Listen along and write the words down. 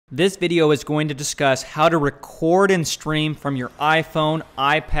This video is going to discuss how to record and stream from your iPhone,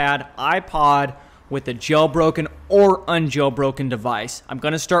 iPad, iPod with a jailbroken or unjailbroken device. I'm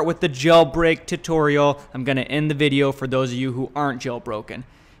going to start with the jailbreak tutorial. I'm going to end the video for those of you who aren't jailbroken.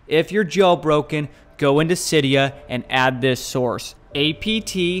 If you're jailbroken, go into Cydia and add this source,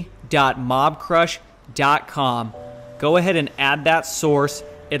 apt.mobcrush.com. Go ahead and add that source.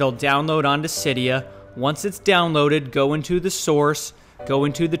 It'll download onto Cydia. Once it's downloaded, go into the source, go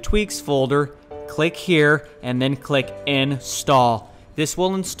into the tweaks folder, click here, and then click install. This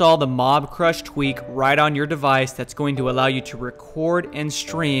will install the Mobcrush tweak right on your device that's going to allow you to record and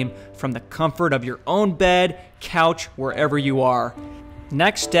stream from the comfort of your own bed, couch, wherever you are.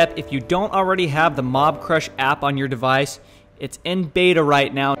 Next step, if you don't already have the Mobcrush app on your device, it's in beta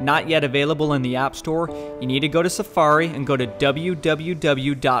right now, not yet available in the App Store. You need to go to Safari and go to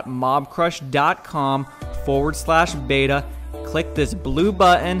www.mobcrush.com/beta. Click this blue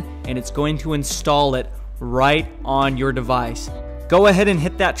button and it's going to install it right on your device. Go ahead and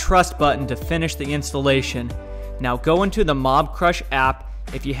hit that trust button to finish the installation. Now go into the Mobcrush app.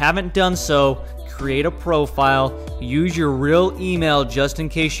 If you haven't done so, create a profile, use your real email just in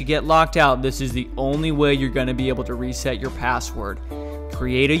case you get locked out. This is the only way you're going to be able to reset your password.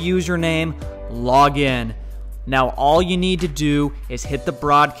 Create a username, log in. Now all you need to do is hit the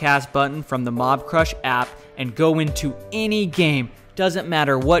broadcast button from the Mobcrush app and go into any game. Doesn't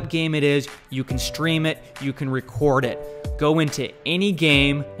matter what game it is, you can stream it, you can record it. Go into any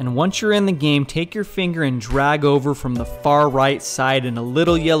game, and once you're in the game, take your finger and drag over from the far right side and a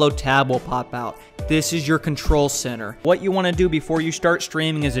little yellow tab will pop out. This is your control center. What you want to do before you start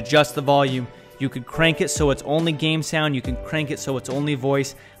streaming is adjust the volume. You could crank it so it's only game sound, you can crank it so it's only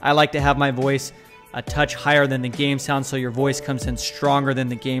voice. I like to have my voice a touch higher than the game sound so your voice comes in stronger than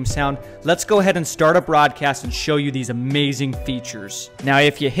the game sound. Let's go ahead and start a broadcast and show you these amazing features. Now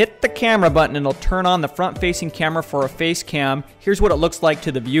if you hit the camera button, it'll turn on the front facing camera for a face cam. Here's what it looks like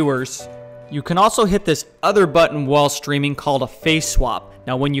to the viewers. You can also hit this other button while streaming called a face swap.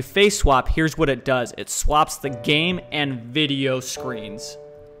 Now when you face swap, here's what it does. It swaps the game and video screens.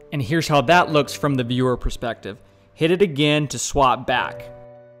 And here's how that looks from the viewer perspective. Hit it again to swap back.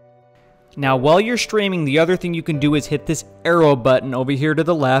 Now while you're streaming, the other thing you can do is hit this arrow button over here to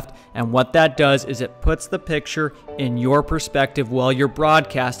the left, and what that does is it puts the picture in your perspective while you're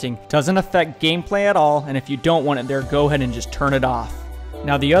broadcasting. Doesn't affect gameplay at all, and if you don't want it there, go ahead and just turn it off.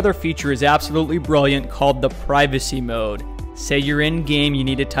 Now the other feature is absolutely brilliant, called the privacy mode. Say you're in game, you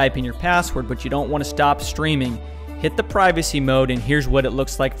need to type in your password, but you don't want to stop streaming. Hit the privacy mode, and here's what it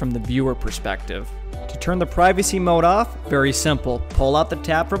looks like from the viewer perspective. To turn the privacy mode off, very simple. Pull out the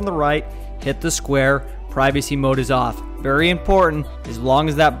tab from the right, hit the square, privacy mode is off. Very important, as long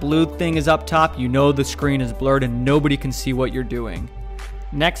as that blue thing is up top, you know the screen is blurred and nobody can see what you're doing.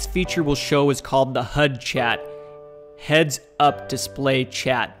 Next feature we'll show is called the HUD chat, Heads Up Display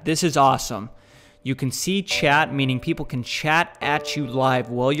Chat. This is awesome. You can see chat, meaning people can chat at you live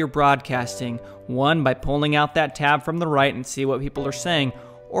while you're broadcasting. One, by pulling out that tab from the right and see what people are saying,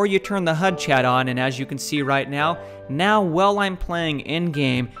 or you turn the HUD chat on, and as you can see right now while I'm playing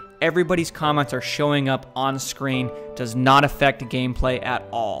in-game, everybody's comments are showing up on screen. Does not affect gameplay at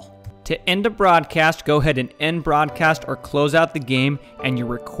all. To end a broadcast, go ahead and end broadcast or close out the game, and your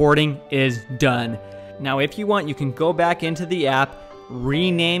recording is done. Now if you want, you can go back into the app,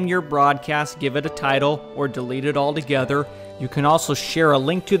 rename your broadcast, give it a title, or delete it altogether. You can also share a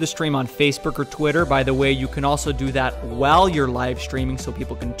link to the stream on Facebook or Twitter. By the way, you can also do that while you're live streaming so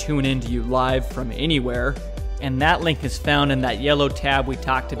people can tune into you live from anywhere. And that link is found in that yellow tab we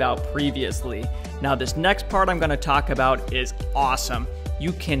talked about previously. Now this next part I'm going to talk about is awesome.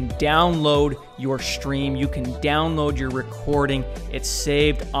 You can download your stream, you can download your recording. It's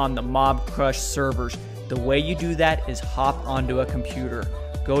saved on the Mobcrush servers. The way you do that is hop onto a computer.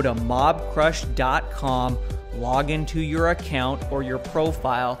 Go to mobcrush.com, log into your account or your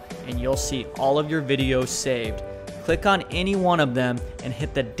profile, and you'll see all of your videos saved. Click on any one of them and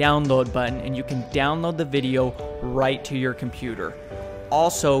hit the download button, and you can download the video right to your computer.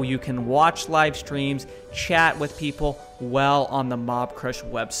 Also, you can watch live streams, chat with people while on the Mobcrush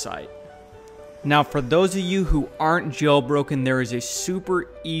website. Now for those of you who aren't jailbroken, there is a super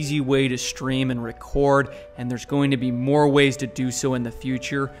easy way to stream and record, and there's going to be more ways to do so in the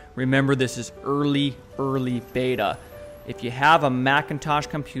future. Remember, this is early beta. If you have a Macintosh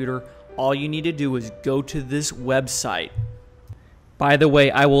computer, all you need to do is go to this website. By the way,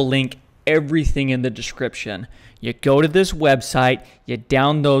 I will link everything in the description. You go to this website, you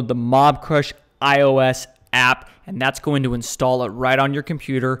download the Mobcrush iOS app, and that's going to install it right on your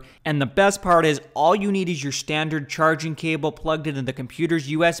computer. And the best part is all you need is your standard charging cable plugged into the computer's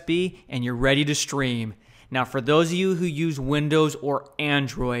USB, and you're ready to stream. Now, for those of you who use Windows or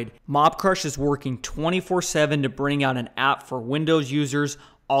Android, Mobcrush is working 24/7 to bring out an app for Windows users,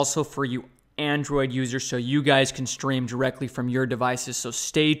 also for you Android users, so you guys can stream directly from your devices. So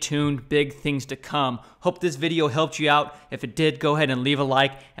stay tuned, big things to come. Hope this video helped you out. If it did, go ahead and leave a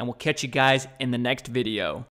like, and we'll catch you guys in the next video.